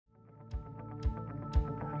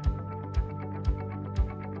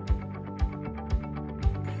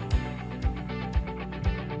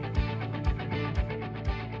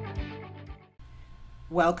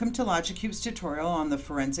Welcome to Logicube's tutorial on the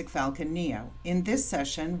Forensic Falcon-NEO. In this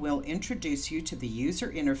session, we'll introduce you to the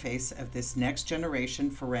user interface of this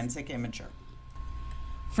next-generation forensic imager.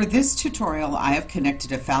 For this tutorial, I have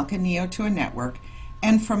connected a Falcon-NEO to a network,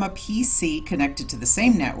 and from a PC connected to the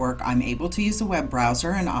same network, I'm able to use a web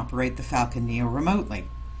browser and operate the Falcon-NEO remotely.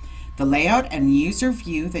 The layout and user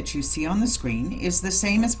view that you see on the screen is the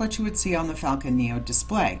same as what you would see on the Falcon-NEO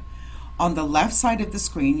display. On the left side of the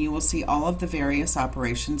screen, you will see all of the various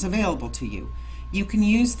operations available to you. You can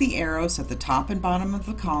use the arrows at the top and bottom of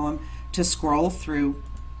the column to scroll through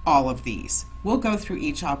all of these. We'll go through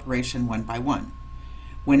each operation one by one.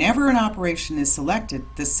 Whenever an operation is selected,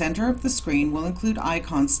 the center of the screen will include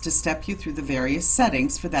icons to step you through the various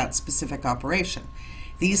settings for that specific operation.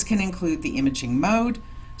 These can include the imaging mode,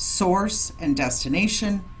 source and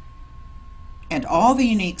destination, and all the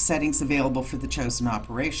unique settings available for the chosen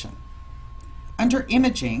operation. Under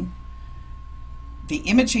Imaging, the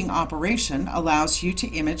imaging operation allows you to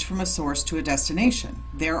image from a source to a destination.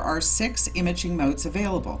 There are 6 imaging modes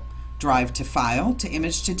available: Drive to File, to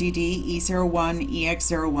image to DD, E01,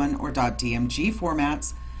 EX01, or .dmg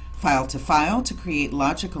formats; File to File, to create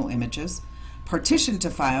logical images; Partition to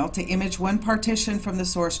File, to image one partition from the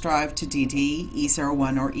source drive to DD,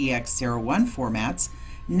 E01, or EX01 formats;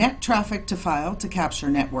 Net Traffic to File, to capture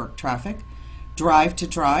network traffic; Drive to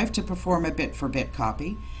Drive, to perform a bit-for-bit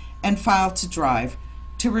copy; and File to Drive,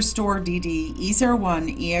 to restore DD,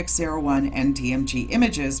 E01, EX01, and DMG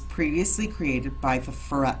images previously created by the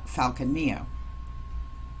Falcon-NEO.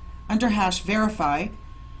 Under Hash Verify,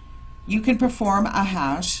 you can perform a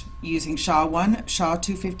hash using SHA-1,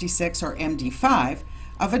 SHA-256, or MD5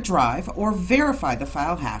 of a drive, or verify the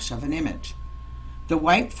file hash of an image. The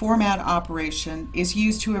wipe format operation is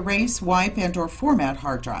used to erase, wipe, and/or format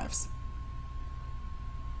hard drives.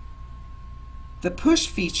 The push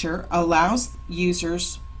feature allows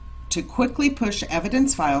users to quickly push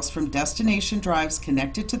evidence files from destination drives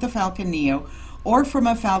connected to the Falcon-NEO or from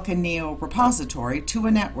a Falcon-NEO repository to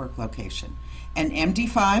a network location. An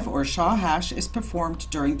MD5 or SHA hash is performed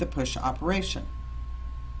during the push operation.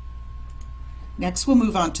 Next, we'll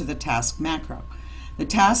move on to the task macro. The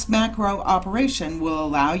task macro operation will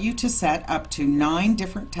allow you to set up to 9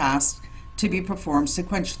 different tasks to be performed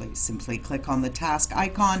sequentially. Simply click on the task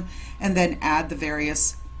icon and then add the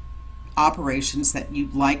various operations that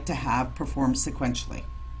you'd like to have performed sequentially.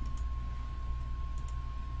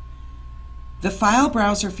 The File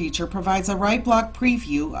Browser feature provides a right block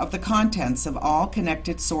preview of the contents of all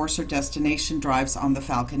connected source or destination drives on the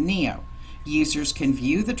Falcon-NEO. Users can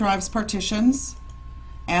view the drive's partitions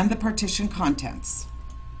and the partition contents.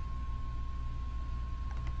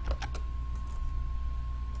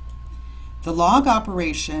 The log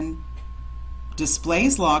operation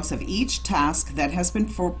displays logs of each task that has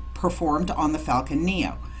been performed on the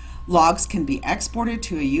Falcon-NEO. Logs can be exported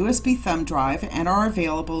to a USB thumb drive and are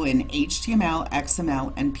available in HTML,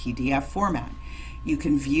 XML, and PDF format. You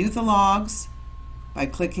can view the logs by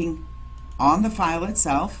clicking on the file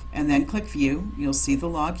itself and then click View. You'll see the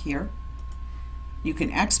log here. You can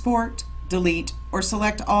export, delete, or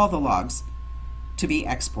select all the logs to be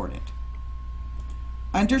exported.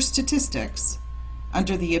 Under Statistics,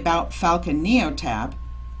 under the About Falcon-NEO tab,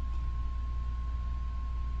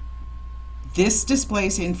 this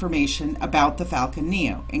displays information about the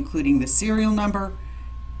Falcon-NEO, including the serial number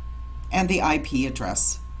and the IP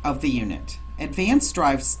address of the unit. Advanced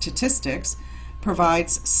Drive Statistics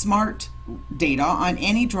provides smart data on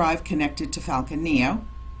any drive connected to Falcon-NEO.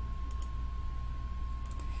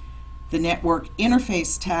 The Network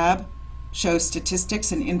Interface tab shows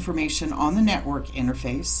statistics and information on the network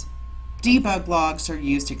interface. Debug Logs are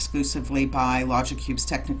used exclusively by Logicube's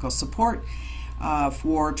technical support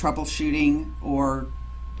for troubleshooting or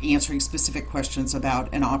answering specific questions about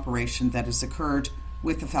an operation that has occurred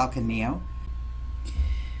with the Falcon-NEO.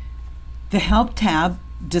 The Help tab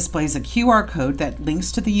displays a QR code that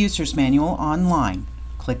links to the user's manual online.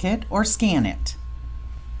 Click it or scan it.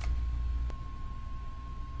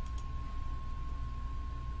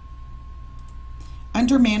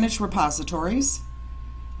 Under Manage Repositories,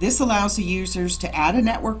 this allows the users to add a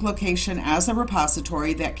network location as a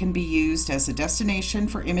repository that can be used as a destination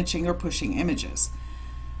for imaging or pushing images.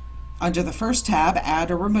 Under the first tab, Add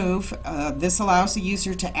or Remove, this allows the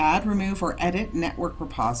user to add, remove, or edit network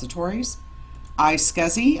repositories.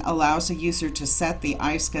 iSCSI allows a user to set the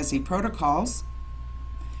iSCSI protocols.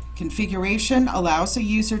 Configuration allows a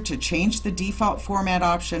user to change the default format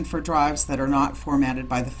option for drives that are not formatted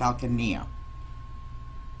by the Falcon-NEO.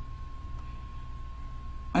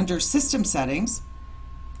 Under System Settings,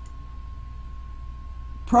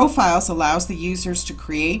 Profiles allows the users to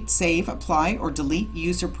create, save, apply, or delete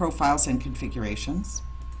user profiles and configurations.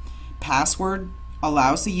 Password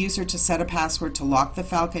allows the user to set a password to lock the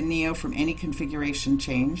Falcon-NEO from any configuration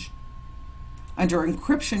change. Under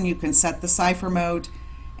encryption, you can set the cipher mode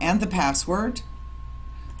and the password.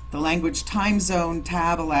 The language time zone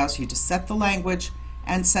tab allows you to set the language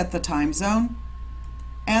and set the time zone.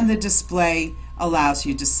 And the display allows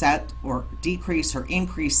you to set or decrease or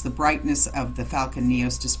increase the brightness of the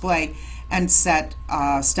Falcon-NEO's display and set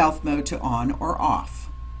stealth mode to on or off.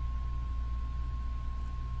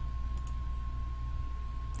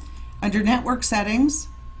 Under network settings,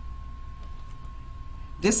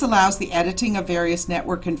 this allows the editing of various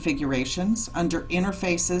network configurations. Under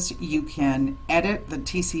interfaces, you can edit the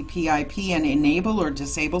TCP/IP and enable or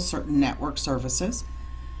disable certain network services.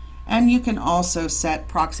 And you can also set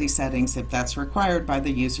proxy settings if that's required by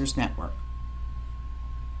the user's network.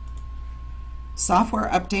 Software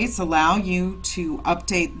updates allow you to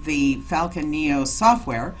update the Falcon-NEO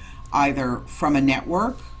software either from a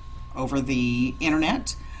network over the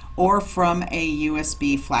internet or from a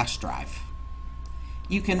USB flash drive.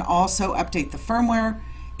 You can also update the firmware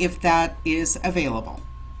if that is available.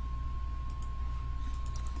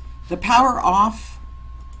 The Power Off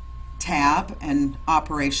tab and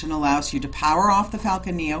operation allows you to power off the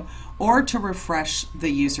Falcon-NEO or to refresh the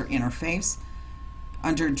user interface.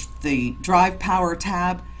 Under the Drive Power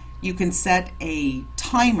tab, you can set a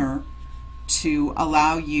timer to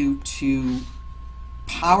allow you to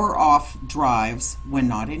power off drives when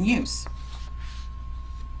not in use.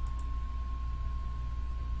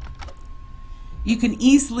 You can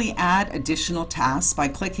easily add additional tasks by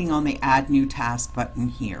clicking on the Add New Task button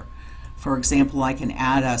here. For example, I can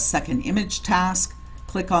add a second image task,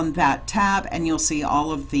 click on that tab, and you'll see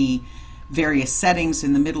all of the various settings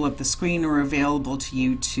in the middle of the screen are available to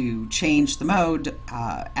you to change the mode,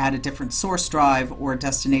 add a different source drive or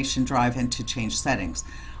destination drive, and to change settings.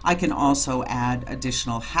 I can also add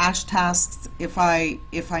additional hash tasks if I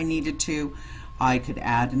needed to. I could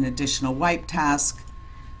add an additional wipe task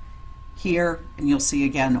here, and you'll see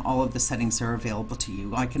again all of the settings are available to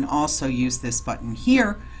you. I can also use this button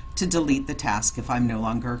here to delete the task if I'm no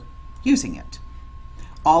longer using it.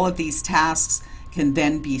 All of these tasks can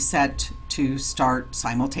then be set to start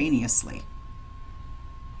simultaneously.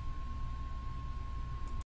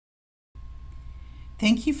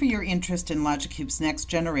 Thank you for your interest in Logicube's next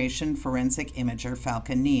generation forensic imager,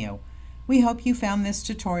 Falcon-NEO. We hope you found this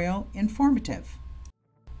tutorial informative.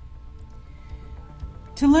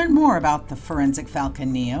 To learn more about the forensic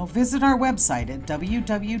Falcon-NEO, visit our website at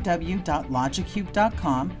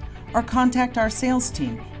www.logicube.com or contact our sales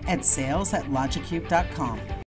team at sales@logicube.com.